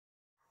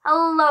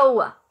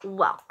Hello,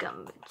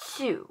 welcome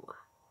to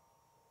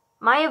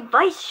my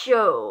advice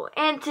show,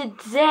 and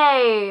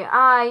today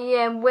I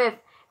am with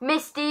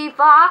Misty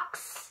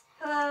Fox.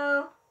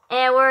 Hello.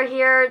 And we're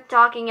here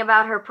talking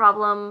about her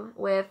problem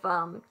with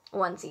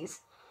onesies.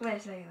 Wait a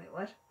second,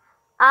 what?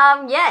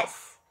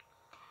 Yes.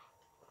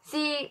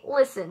 See,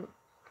 listen.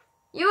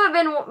 You have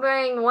been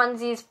wearing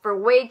onesies for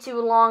way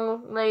too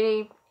long,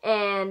 lady,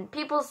 and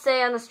people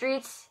say on the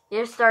streets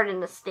you're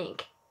starting to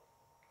stink.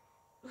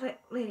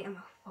 Lady, I'm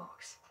a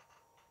fox.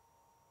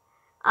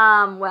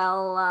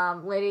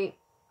 Lady,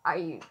 are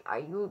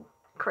you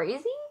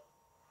crazy?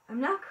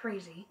 I'm not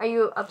crazy. Are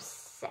you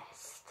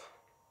obsessed?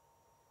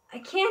 I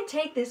can't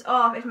take this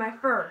off. It's my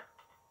fur.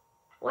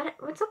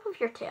 What's up with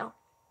your tail?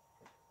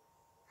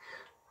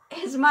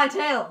 It's my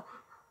tail.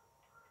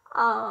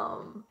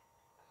 I'm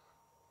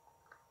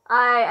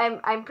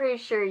pretty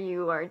sure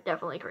you are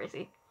definitely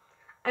crazy.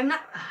 I'm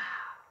not.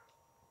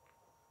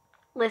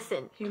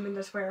 Listen. Human,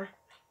 I swear.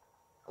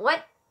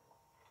 What?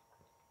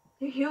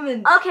 You're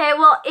human. Okay,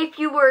 well, if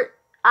you were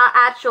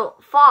actual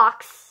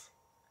fox,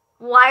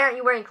 why aren't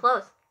you wearing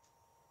clothes?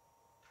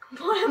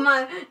 Why am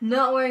I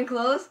not wearing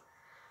clothes?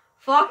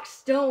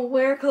 Fox don't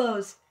wear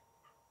clothes.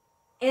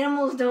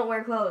 Animals don't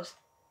wear clothes.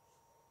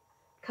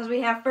 Because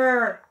we have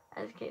fur.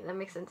 Okay, that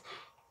makes sense.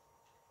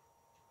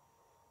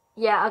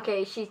 Yeah,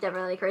 okay, she's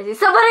definitely crazy.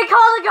 Somebody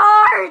call the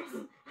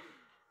guards!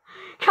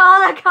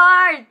 Call the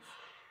guards!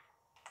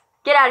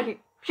 Get out of here.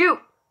 Shoot!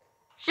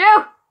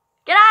 Shoot!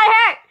 Get out of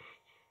here!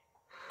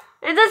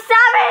 It's a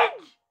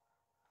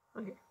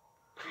savage!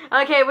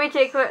 Okay, we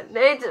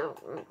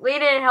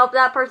didn't help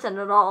that person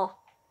at all.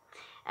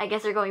 I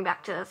guess they're going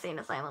back to the insane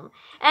asylum.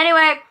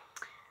 Anyway.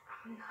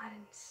 I'm not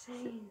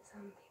insane,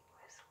 some people,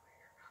 I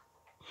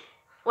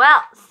swear.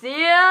 Well,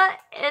 see ya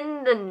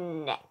in the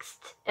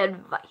next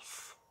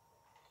advice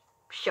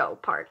show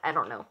part. I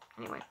don't know.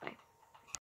 Anyway, bye.